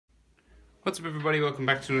What's up everybody, welcome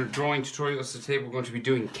back to another drawing tutorial. So today we're going to be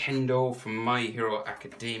doing Kendo from My Hero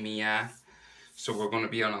Academia. So we're going to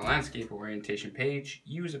be on a landscape orientation page,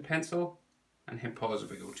 use a pencil and hit pause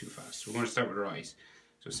if I go too fast. So we're going to start with her eyes.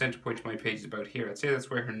 So center point to my page is about here. I'd say that's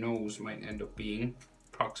where her nose might end up being,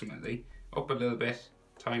 approximately. Up a little bit,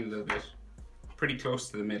 tiny little bit, pretty close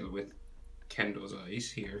to the middle with Kendo's eyes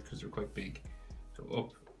here because they're quite big. So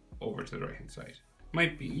up, over to the right hand side.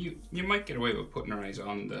 Might be you might get away with putting her eyes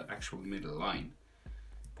on the actual middle line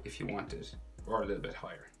if you wanted, or a little bit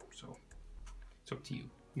higher. So it's up to you.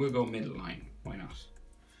 We'll go middle line, why not?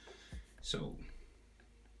 So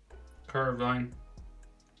curved line,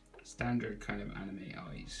 standard kind of anime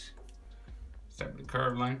eyes. Start with the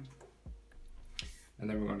curved line, and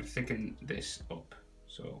then we're going to thicken this up.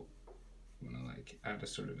 So I'm going to like add a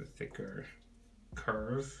sort of a thicker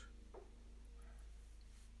curve,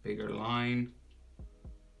 bigger line.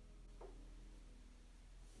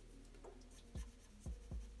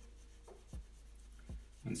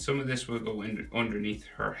 And some of this will go underneath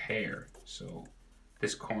her hair. So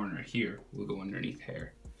this corner here will go underneath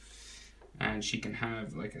hair. And she can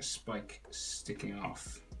have like a spike sticking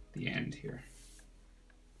off the end here.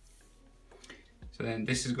 So then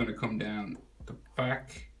this is going to come down the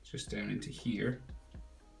back, just down into here.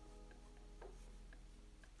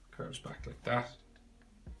 Curves back like that.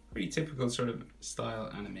 Pretty typical sort of style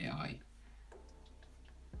anime eye.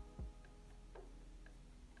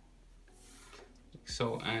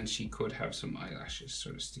 So, and she could have some eyelashes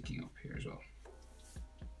sort of sticking up here as well.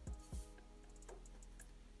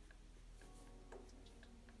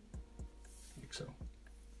 Like so.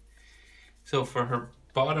 So for her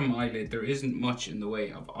bottom eyelid, there isn't much in the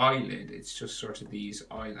way of eyelid. It's just sort of these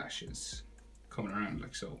eyelashes coming around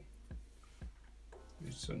like so.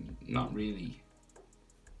 It's not really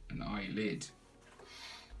an eyelid,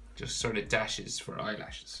 just sort of dashes for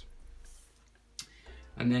eyelashes.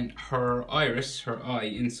 And then her iris, her eye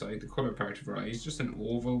inside the colour part of her eye is just an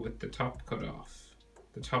oval with the top cut off.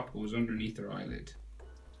 The top goes underneath her eyelid.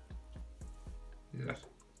 See that?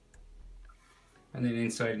 And then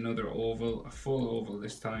inside another oval, a full oval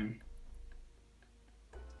this time.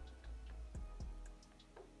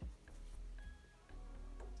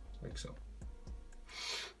 Like so.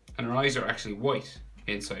 And her eyes are actually white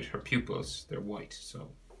inside. Her pupils, they're white, so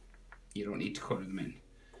you don't need to colour them in.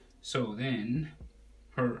 So then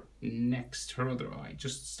her other eye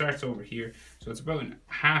just starts over here, so it's about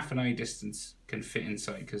half an eye distance can fit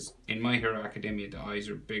inside, because in My Hero Academia the eyes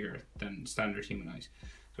are bigger than standard human eyes,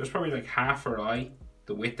 so it's probably like half her eye,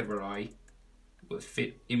 the width of her eye will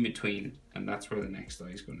fit in between, and that's where the next eye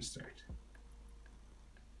is going to start.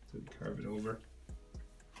 So we curve it over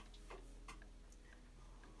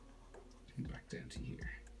and back down to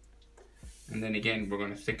here, and then again we're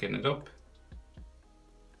going to thicken it up.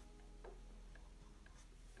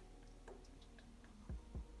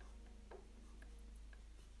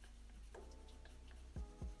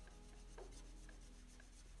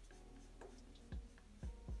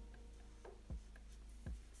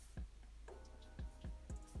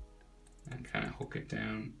 Kind of hook it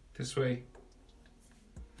down this way,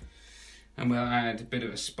 and we'll add a bit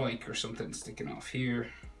of a spike or something sticking off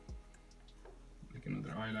here, like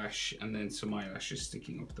another eyelash, and then some eyelashes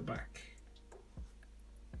sticking up the back.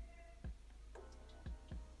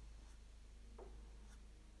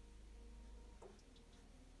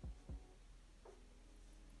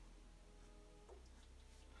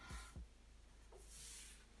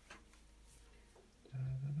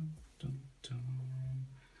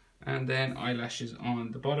 And then eyelashes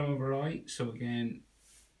on the bottom of her eye. So again,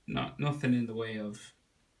 nothing in the way of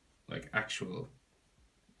like actual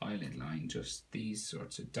eyelid line, just these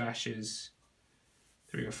sorts of dashes,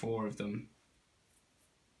 3 or 4 of them.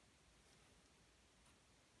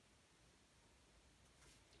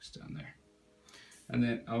 Just down there. And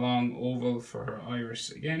then a long oval for her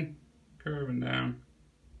iris again, curving down,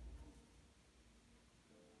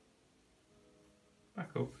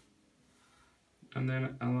 back up. And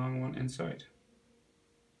then a long one inside.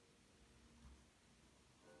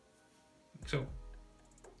 So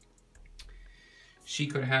she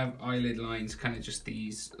could have eyelid lines, kind of just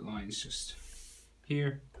these lines just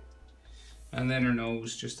here, and then her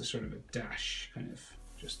nose just a sort of a dash kind of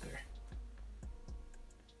just there.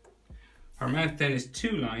 Her mouth then is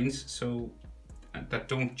 2 lines, so that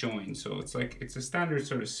don't join, so it's like it's a standard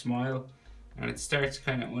sort of smile, and it starts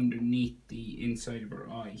kind of underneath the inside of her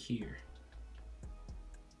eye here.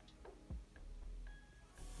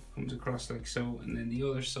 Comes across like so, and then the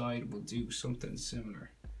other side will do something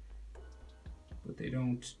similar, but they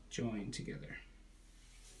don't join together.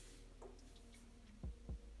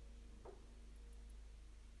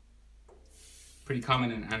 pretty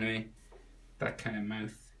common in anime, that kind of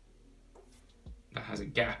mouth that has a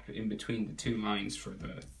gap in between the two lines for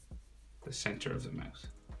the center of the mouth.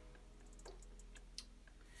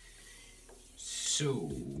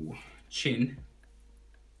 So, chin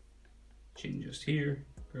just here,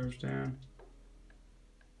 curves down,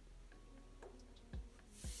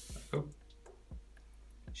 back up.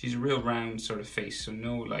 She's a real round sort of face, so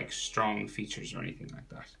no like strong features or anything like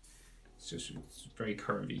that. It's very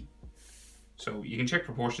curvy. So you can check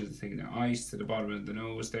proportions of the thing. Now, eyes to the bottom of the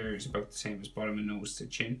nose there is about the same as bottom of nose to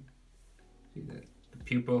chin. See the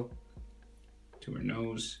pupil to her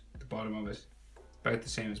nose, the bottom of it, about the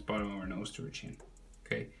same as bottom of her nose to her chin.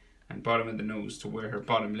 Okay, and bottom of the nose to where her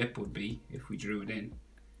bottom lip would be if we drew it in,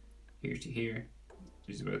 here to here,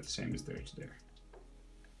 is about the same as there to there.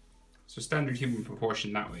 So standard human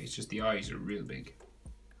proportion that way. It's just the eyes are real big.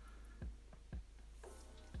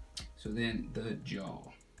 So then the jaw.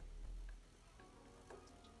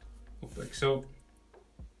 Up like so.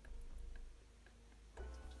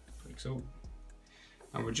 Like so.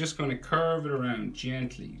 And we're just going to curve it around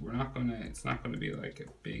gently. We're not going to, it's not going to be like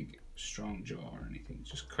a big strong jaw or anything. It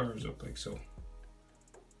just curves up like so.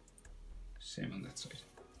 Same on that side.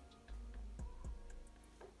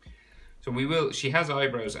 So we will, she has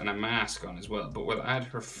eyebrows and a mask on as well, but we'll add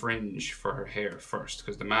her fringe for her hair first,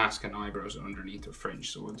 because the mask and eyebrows are underneath her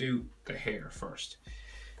fringe. So we'll do the hair first.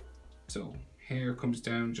 So hair comes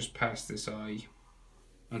down just past this eye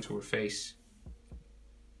onto her face,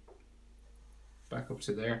 back up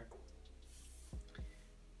to there,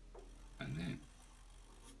 and then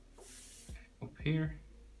up here,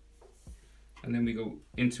 and then we go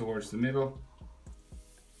in towards the middle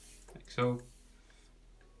like so.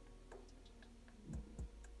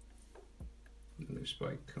 Another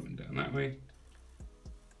spike coming down that way,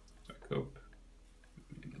 back up,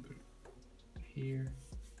 another here,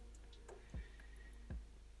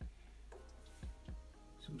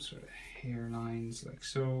 some sort of hairlines like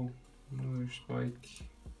so, another spike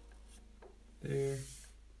there,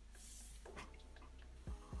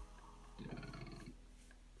 down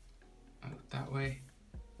out that way,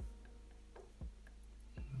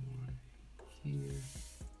 one here,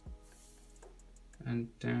 and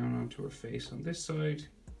down onto her face on this side,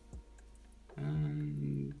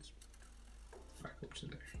 and back up to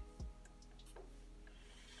there.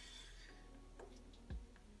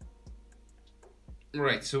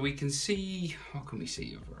 Right, so we can see, what can we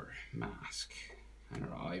see of her mask and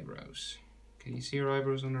her eyebrows? Can you see her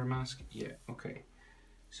eyebrows under her mask? Yeah, okay.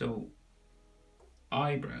 So,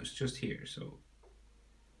 eyebrows just here, so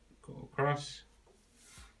go across,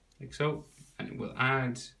 like so, and we'll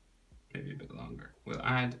add, maybe a bit longer, we'll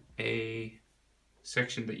add a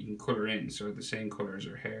section that you can colour in, so the same colour as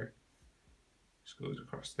her hair. Just goes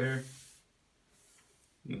across there.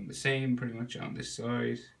 And the same pretty much on this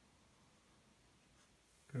side.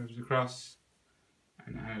 Goes across,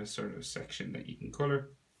 and add a sort of section that you can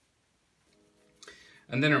colour.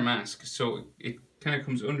 And then her mask, so it kind of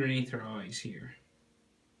comes underneath her eyes here.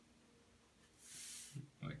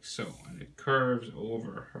 Like so, and it curves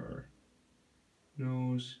over her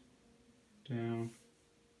nose, down,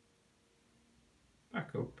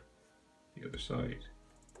 back up the other side,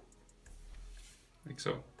 like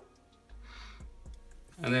so.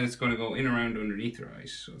 And then it's going to go in around underneath her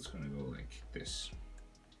eyes, so it's going to go like this.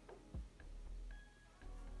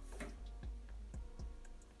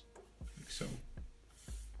 Like so.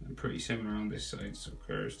 And pretty similar on this side, so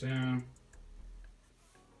curves down.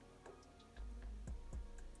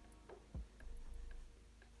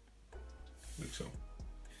 Like so.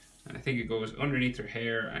 And I think it goes underneath her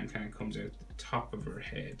hair and kind of comes out the top of her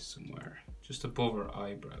head somewhere, just above her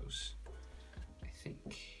eyebrows, I think.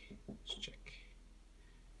 Let's check.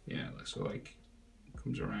 Yeah, so like it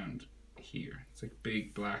comes around here. It's like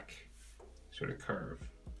big black sort of curve.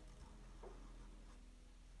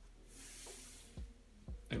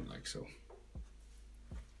 Out like so.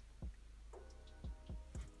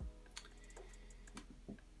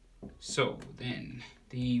 So then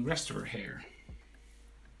the rest of her hair.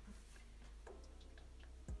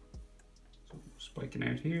 So spiking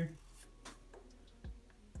out here.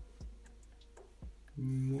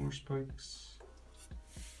 More spikes.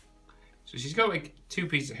 So she's got like two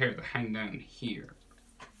pieces of hair that hang down here.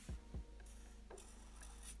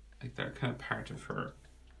 Like they're kind of part of her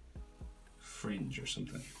fringe or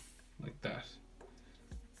something like that.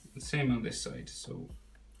 The same on this side, so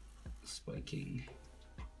spiking.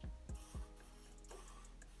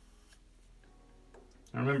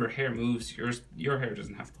 Now remember, hair moves. Your hair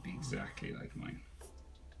doesn't have to be exactly like mine.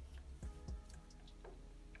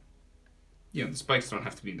 Yeah, the spikes don't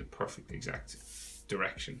have to be in the perfect exact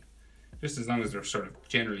direction. Just as long as they're sort of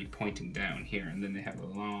generally pointing down here, and then they have a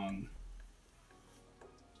long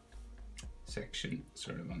section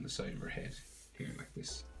sort of on the side of her head here like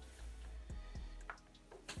this.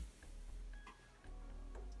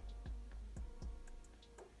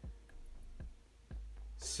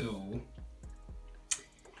 So,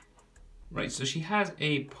 right, so she has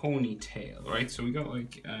a ponytail, right? So we got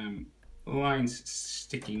like lines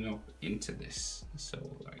sticking up into this. So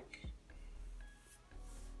like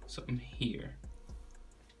something here.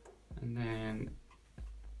 And then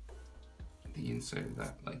the inside of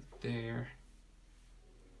that like there.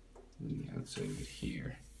 And the outside of it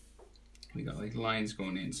here. We got like lines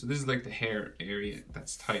going in. So this is like the hair area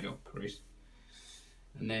that's tied up, right?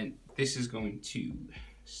 And then this is going to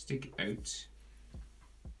stick out.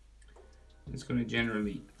 It's going to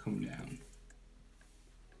generally come down.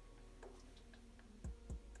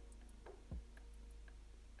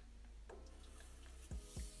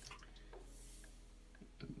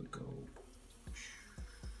 And we'll go,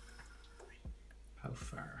 how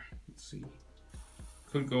far? Let's see.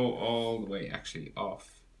 Could go all the way actually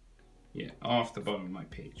off. Yeah, off the bottom of my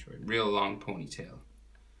page, right? Real long ponytail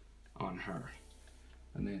on her.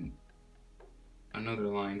 And then another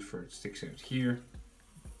line for it sticks out here,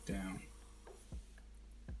 down.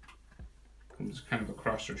 Comes kind of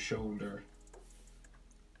across her shoulder.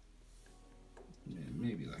 And then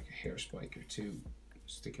maybe like a hair spike or two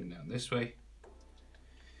sticking down this way.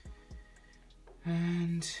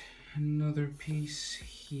 And another piece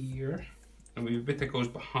here. And we have a bit that goes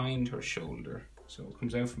behind her shoulder. So it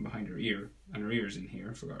comes out from behind her ear. And her ear's in here.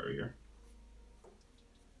 I forgot her ear.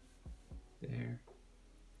 There.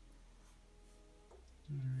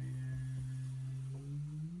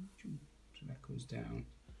 So that goes down.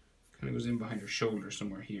 Kind of goes in behind her shoulder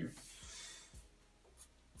somewhere here.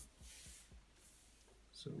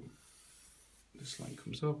 So this line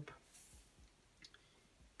comes up.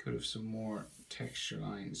 Could have some more texture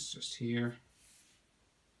lines just here.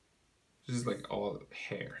 This is like all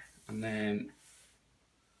hair. And then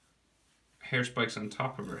hair spikes on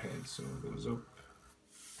top of her head, so it goes up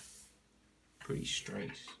pretty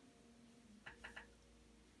straight.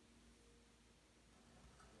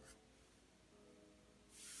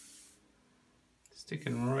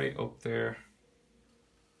 Sticking right up there,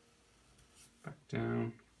 back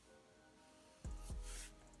down,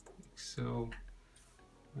 like so,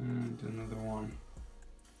 and another one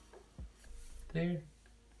there.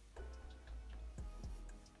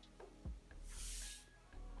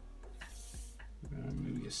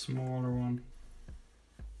 Maybe a smaller one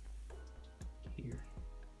here.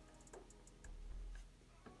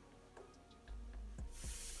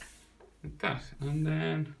 Like that, and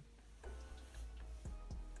then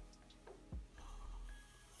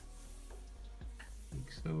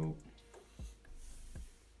like so.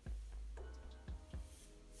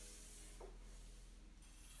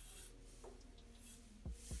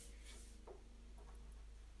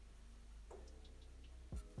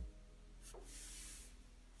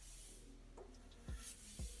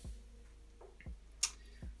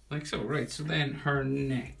 Like so, right, so then her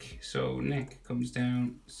neck. So neck comes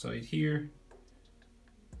down side here.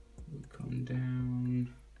 Will come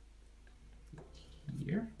down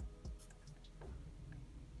here.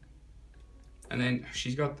 And then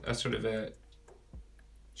she's got a sort of a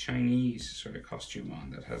Chinese sort of costume on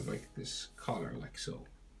that has like this collar like so.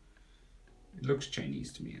 It looks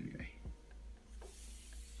Chinese to me anyway.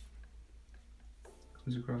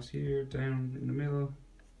 Comes across here, down in the middle,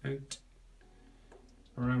 out.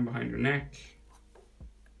 Around behind her neck.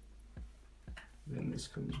 Then this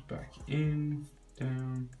comes back in,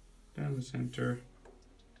 down the center,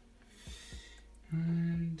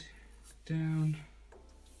 and down.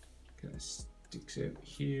 Kind of sticks out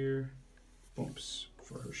here, bumps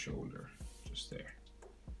for her shoulder, just there.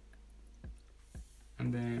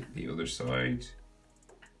 And then the other side,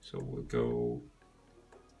 so we'll go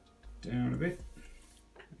down a bit,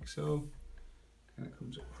 like so. Kind of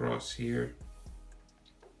comes across here.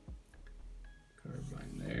 Curve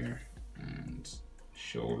line there, and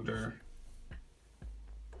shoulder.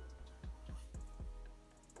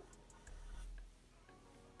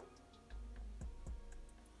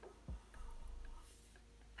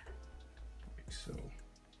 Like so.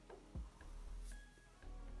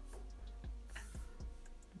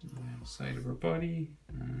 And then side of her body,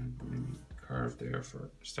 and maybe curve there for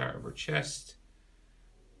start of her chest.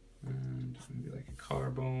 And maybe like a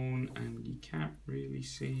collarbone, and you can't really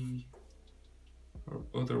see our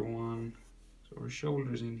other one, so her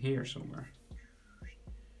shoulder's in here somewhere.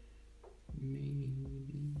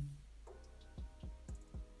 Maybe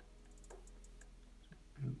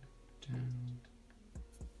up, down,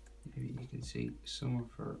 maybe you can see some of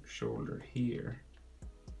her shoulder here.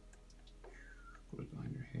 Goes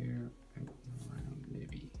behind her hair, and around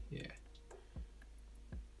maybe, yeah.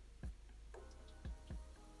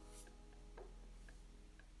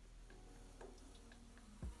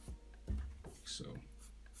 So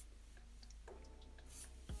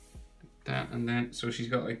that, and then so she's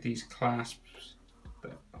got like these clasps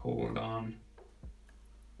that hold on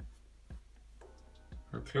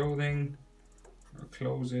her clothing or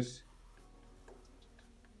close it.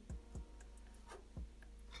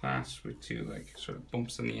 Clasps with two like sort of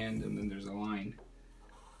bumps on the end, and then there's a line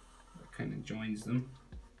that kind of joins them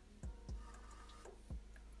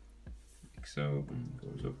like so, and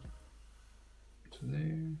goes up to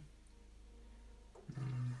there.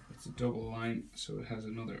 It's a double line, so it has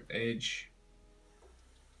another edge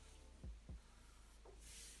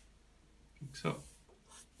like so.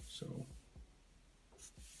 So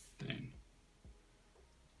then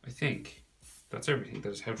I think that's everything. That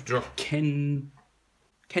is how to draw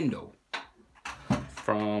Kendo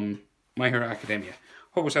from My Hero Academia.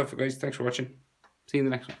 Hope it was helpful, guys. Thanks for watching. See you in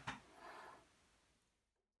the next one.